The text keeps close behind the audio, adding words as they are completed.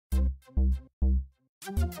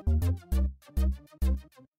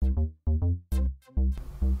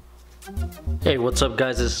Hey, what's up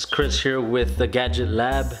guys? This is Chris here with the Gadget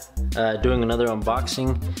Lab, doing another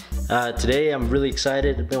unboxing. Today I'm really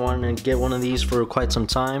excited. I've been wanting to get one of these for quite some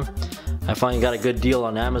time. I finally got a good deal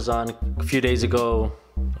on Amazon a few days ago.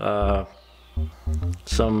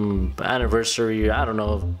 Some anniversary, I don't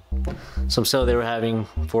know, some sale they were having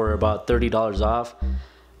for about $30 off.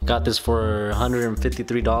 Got this for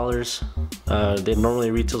 $153. They normally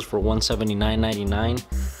retails for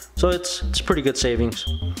 $179.99, so it's pretty good savings.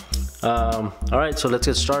 Alright, so let's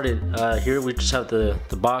get started. Here we just have the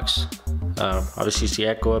box. Obviously you see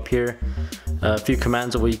Echo up here. A few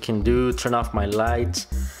commands of what you can do: turn off my lights,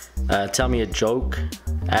 tell me a joke,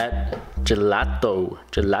 add gelato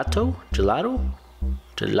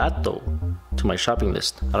to my shopping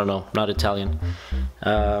list. I don't know, I'm not Italian.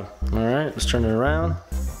 Alright, let's turn it around.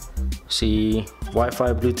 See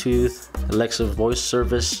Wi-Fi, Bluetooth, Alexa voice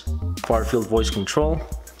service, far field voice control.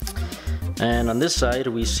 And on this side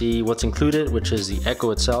we see what's included, which is the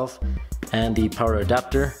Echo itself and the power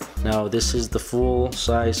adapter. Now this is the full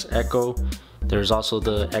size Echo. There's also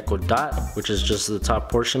the Echo Dot, which is just the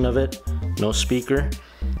top portion of it, no speaker,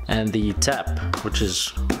 and the Tap, which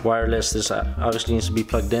is wireless. This obviously needs to be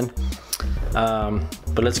plugged in.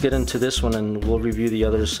 But let's get into this one and we'll review the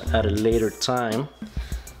others at a later time.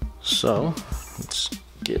 So let's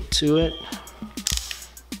get to it.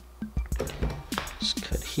 Let's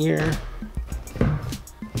cut here.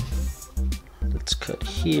 Let's cut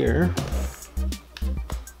here.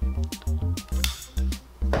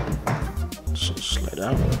 So slide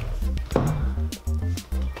out.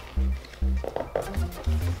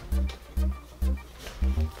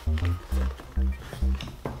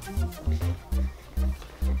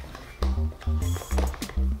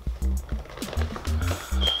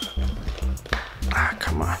 Ah,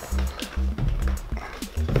 come on.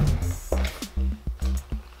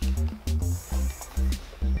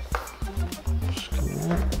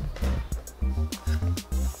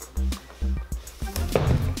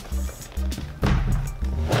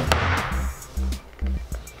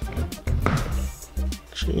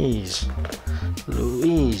 Jeez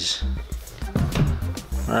Louise.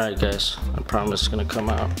 Alright guys, I promise it's gonna come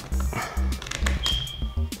out.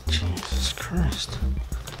 Jesus Christ.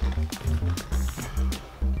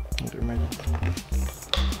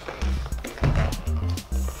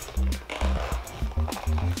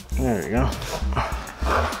 There we go.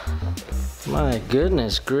 My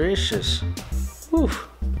goodness gracious. Whew.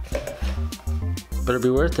 Better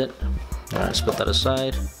be worth it. Alright, let's put that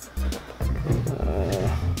aside.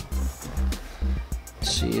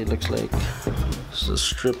 Let's see, it looks like there's a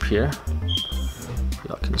strip here.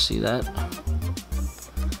 Y'all can see that.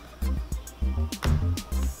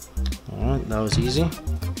 Alright, that was easy.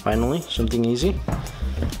 Finally, something easy.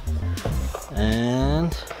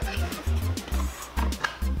 And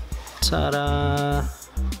ta-da!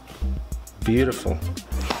 Beautiful.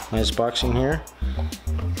 Nice boxing here.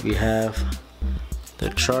 We have the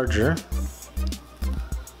charger.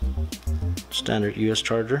 Standard US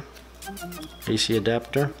charger. AC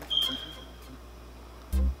adapter.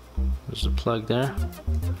 There's the plug there.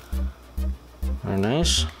 Very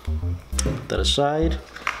nice. Put that aside.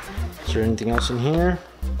 Is there anything else in here?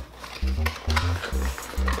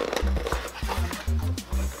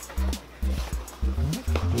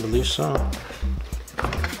 I believe so.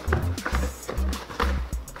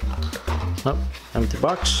 Nope, empty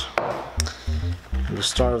box. And the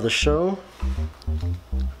star of the show.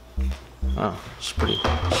 Oh, it's pretty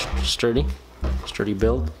sturdy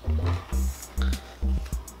build.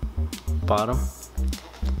 Bottom.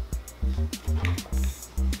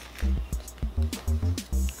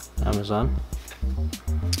 Amazon.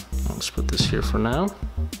 Let's put this here for now.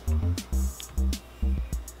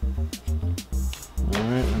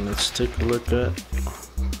 Alright, and let's take a look at,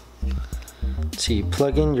 let's see,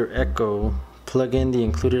 plug in your Echo, plug in the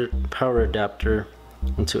included power adapter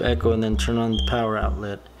into Echo and then turn on the power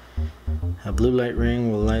outlet. A blue light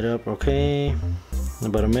ring will light up, okay. In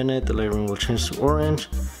about a minute, the light ring will change to orange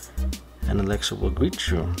and Alexa will greet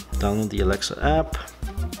you. Download the Alexa app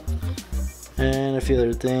and a few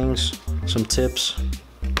other things, some tips,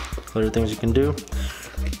 other things you can do.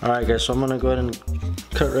 Alright guys, so I'm gonna go ahead and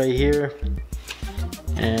cut right here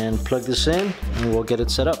and plug this in and we'll get it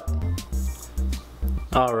set up.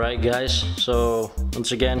 Alright guys, so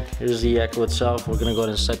once again, here's the Echo itself. We're gonna go ahead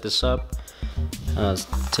and set this up. Let's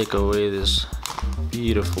take away this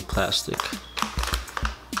beautiful plastic.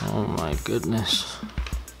 Oh my goodness.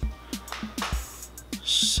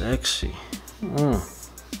 Sexy.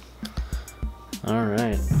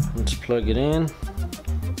 Alright, let's plug it in.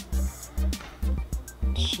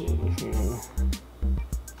 see here.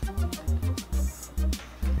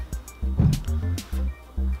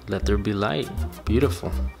 Let there be light.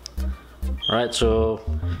 Beautiful. Alright, so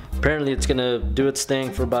apparently it's gonna do its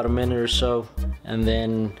thing for about a minute or so, and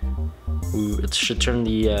then it should turn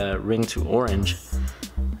the ring to orange.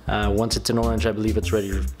 Once it's in orange, I believe it's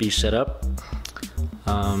ready to be set up.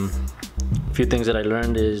 A few things that I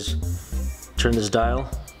learned is turn this dial.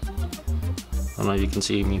 I don't know if you can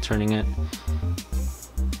see me turning it.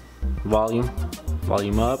 Volume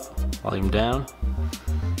up, volume down.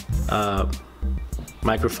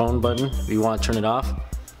 Microphone button, if you want to turn it off.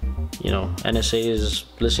 You know, NSA is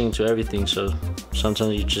listening to everything, so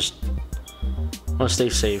sometimes you just want to stay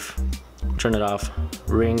safe. Turn it off.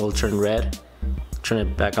 Ring will turn red. Turn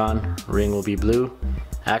it back on. Ring will be blue.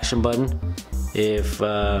 Action button. If you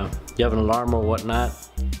have an alarm or whatnot,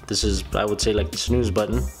 this is, I would say, like the snooze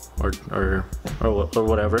button, or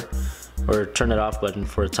whatever, or turn it off button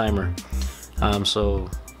for a timer. So.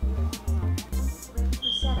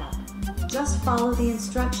 Just follow the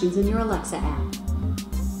instructions in your Alexa app.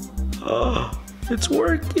 Oh, it's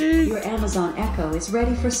working! Your Amazon Echo is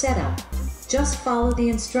ready for setup. Just follow the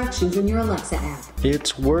instructions in your Alexa app.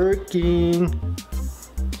 It's working!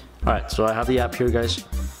 Alright, so I have the app here, guys.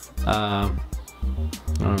 I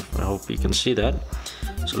hope you can see that.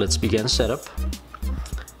 So let's begin setup.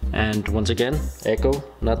 And once again, Echo,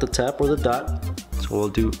 not the tap or the dot. So we'll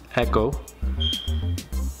do Echo.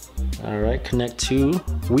 Alright, connect to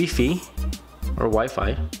Wi-Fi or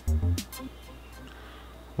Wi-Fi.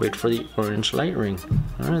 Wait for the orange light ring.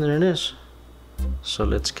 Alright, there it is. So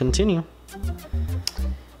let's continue.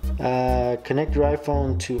 Connect your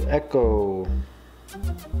iPhone to Echo.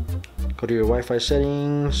 Go to your Wi-Fi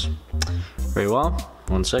settings. Very well.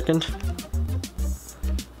 1 second.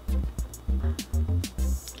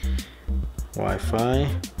 Wi-Fi.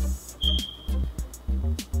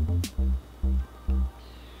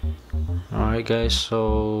 Alright guys,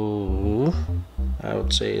 so I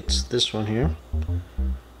would say it's this one here.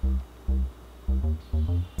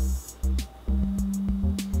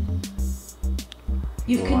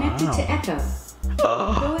 You've connected to Echo.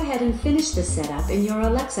 Go ahead and finish the setup in your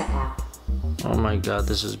Alexa app. Oh my god,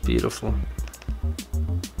 this is beautiful.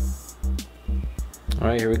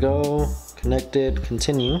 Alright, here we go. Connected,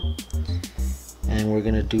 continue. And we're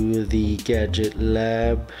gonna do the Gadget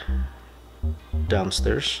Lab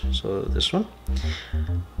downstairs. So this one.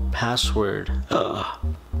 Password.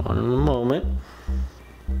 One moment.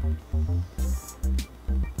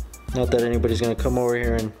 Not that anybody's gonna come over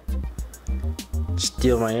here and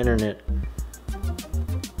steal my internet.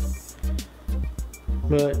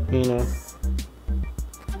 But, you know.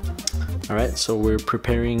 Alright, so we're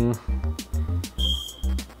preparing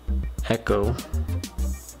Echo.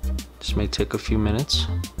 This may take a few minutes.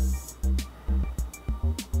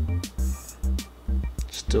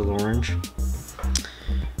 Still orange.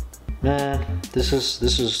 Man, this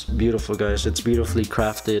is beautiful, guys. It's beautifully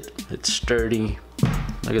crafted. It's sturdy.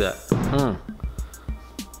 Look at that.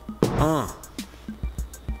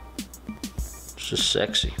 It's just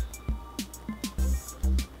sexy.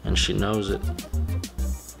 And she knows it.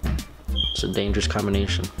 It's a dangerous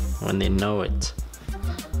combination when they know it.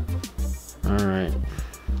 Alright.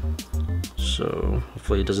 So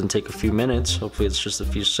hopefully it doesn't take a few minutes. Hopefully it's just a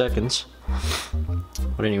few seconds.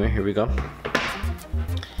 But anyway, here we go.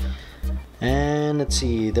 And let's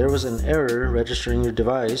see, there was an error registering your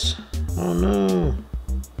device. Oh no.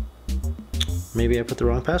 Maybe I put the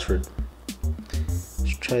wrong password.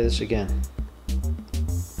 Let's try this again.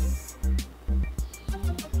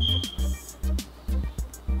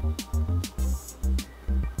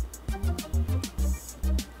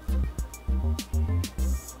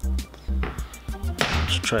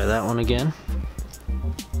 Let's try that one again.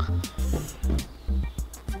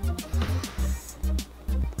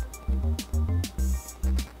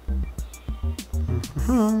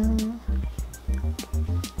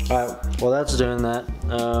 Alright, well that's doing that.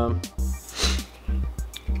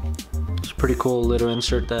 It's a pretty cool little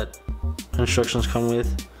insert that instructions come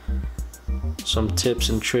with. Some tips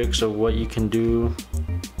and tricks of what you can do,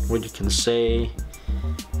 what you can say.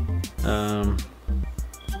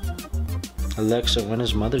 Alexa, when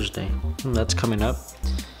is Mother's Day? That's coming up.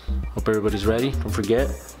 Hope everybody's ready. Don't forget.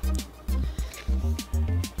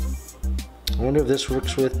 I wonder if this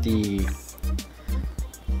works with the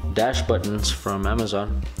dash buttons from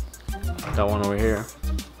Amazon. Got one over here.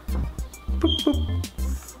 Boop, boop.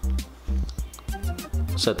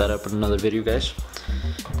 Set that up in another video, guys.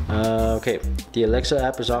 Okay, the Alexa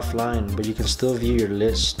app is offline, but you can still view your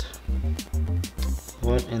list.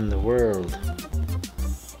 What in the world?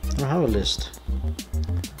 I don't have a list.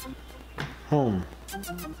 Home.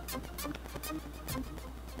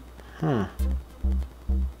 Huh.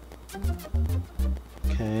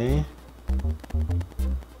 Okay.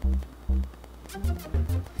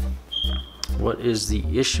 What is the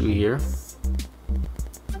issue here?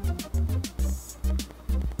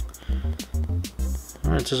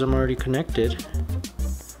 Alright, it says I'm already connected.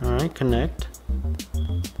 Alright, connect.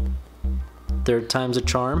 Third time's a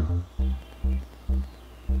charm.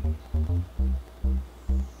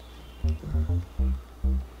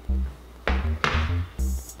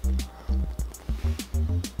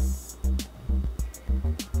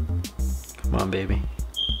 Come on, baby.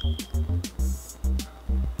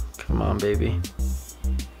 Come on, baby.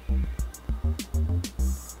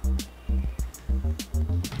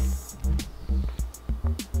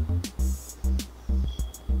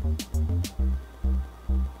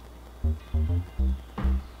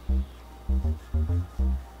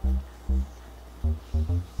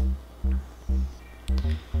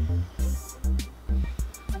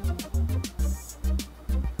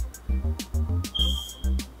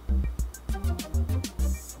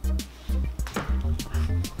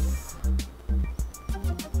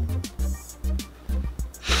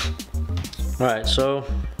 Alright, so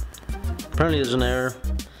apparently there's an error.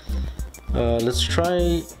 Let's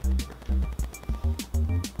try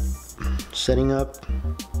setting up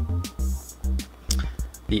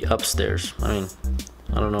the upstairs. I mean,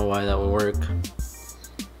 I don't know why that would work,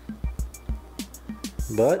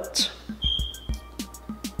 but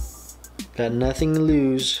got nothing to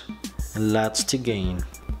lose and lots to gain.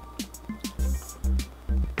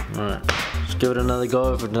 Alright, let's give it another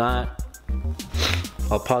go. If not,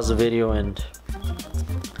 I'll pause the video and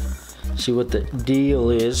see what the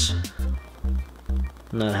deal is.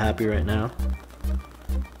 I'm not happy right now,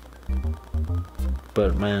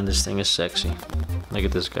 but man, this thing is sexy. Look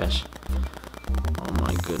at this, guys. Oh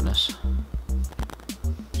my goodness.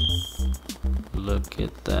 Look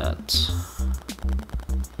at that.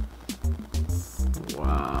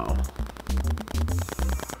 Wow.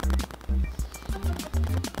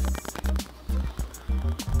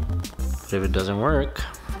 But if it doesn't work,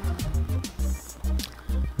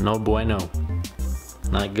 no bueno.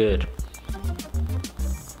 Not good.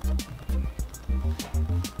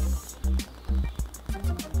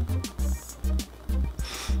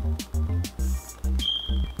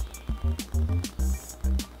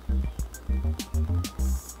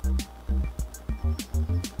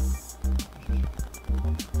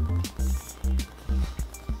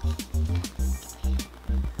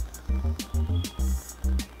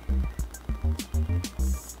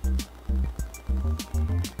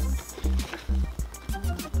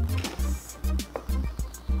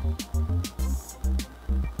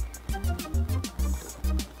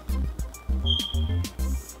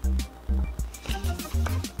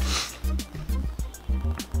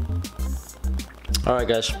 Alright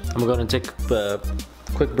guys, I'm going to take a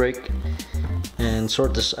quick break and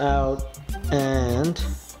sort this out, and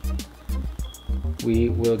we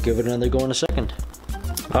will give it another go in a second.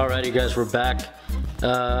 Alrighty guys, we're back.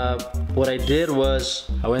 What I did was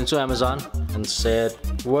I went to Amazon and said,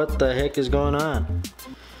 what the heck is going on?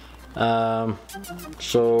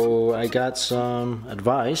 So I got some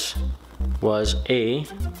advice. Was A,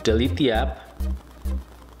 delete the app,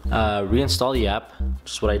 reinstall the app,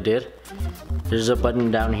 which is what I did. There's a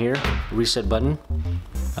button down here, reset button.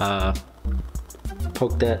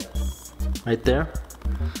 Poke that right there.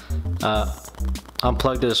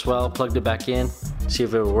 Unplugged it as well, plugged it back in, see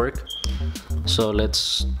if it will work. So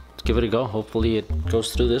let's give it a go. Hopefully it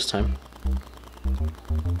goes through this time.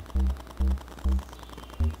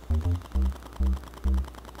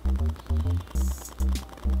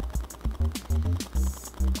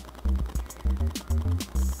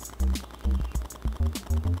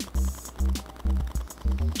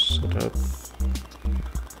 Set up.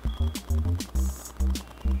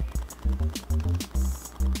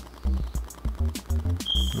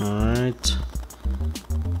 Alright,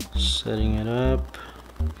 setting it up.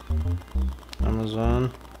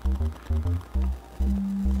 Amazon.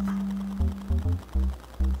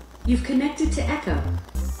 You've connected to Echo.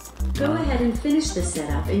 Go ahead and finish the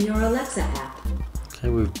setup in your Alexa app. Okay,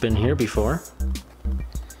 we've been here before.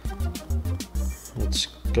 Let's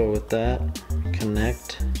go with that.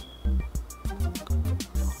 Connect.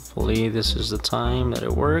 Hopefully this is the time that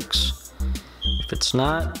it works. If it's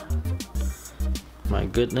not, my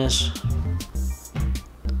goodness,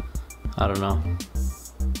 I don't know.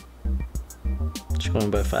 It's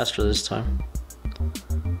going by faster this time.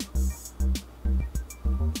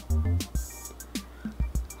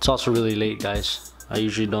 It's also really late, guys. I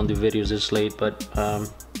usually don't do videos this late, but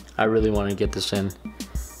I really want to get this in.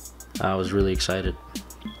 I was really excited.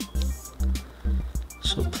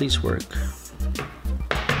 So please work.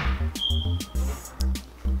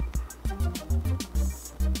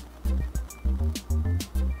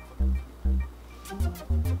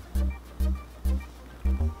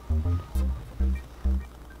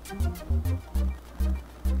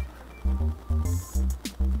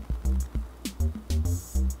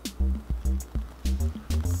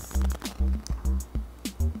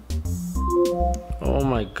 Oh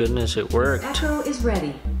my goodness, it worked. Echo is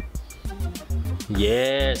ready.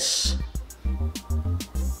 Yes.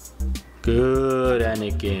 Good,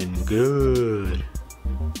 Anakin. Good.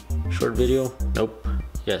 Short video? Nope.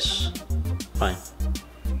 Yes. Fine.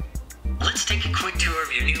 Let's take a quick tour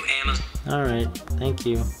of your new Amazon. Alright, thank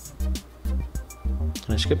you.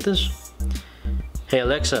 Can I skip this? Hey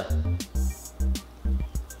Alexa.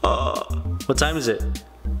 What time is it?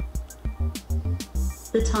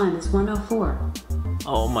 The time is 1:04.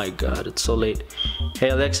 Oh my god, it's so late. Hey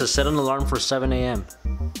Alexa, set an alarm for 7 a.m.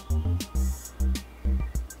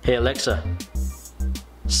 Hey Alexa,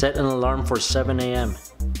 set an alarm for 7 a.m.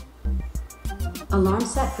 Alarm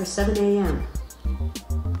set for 7 a.m.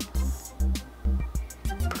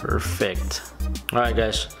 Perfect. Alright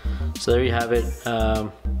guys, so there you have it.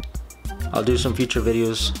 I'll do some future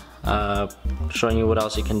videos showing you what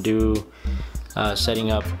else you can do,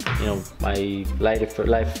 setting up, you know, my light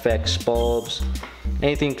effects, bulbs,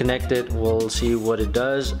 anything connected. We'll see what it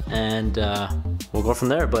does, and we'll go from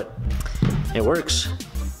there. But it works.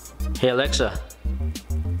 Hey Alexa,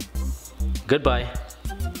 goodbye.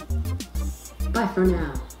 Bye for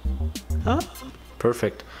now.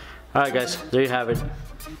 Perfect. Alright guys, there you have it.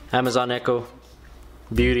 Amazon Echo,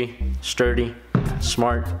 beauty, sturdy,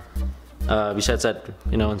 smart. Besides that,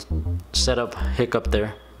 you know, setup hiccup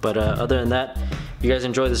there. But other than that, if you guys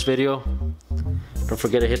enjoyed this video, don't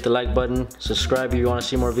forget to hit the like button, subscribe if you want to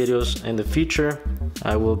see more videos in the future.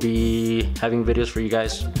 I will be having videos for you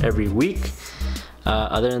guys every week.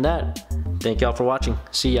 Other than that, thank y'all for watching.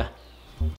 See ya.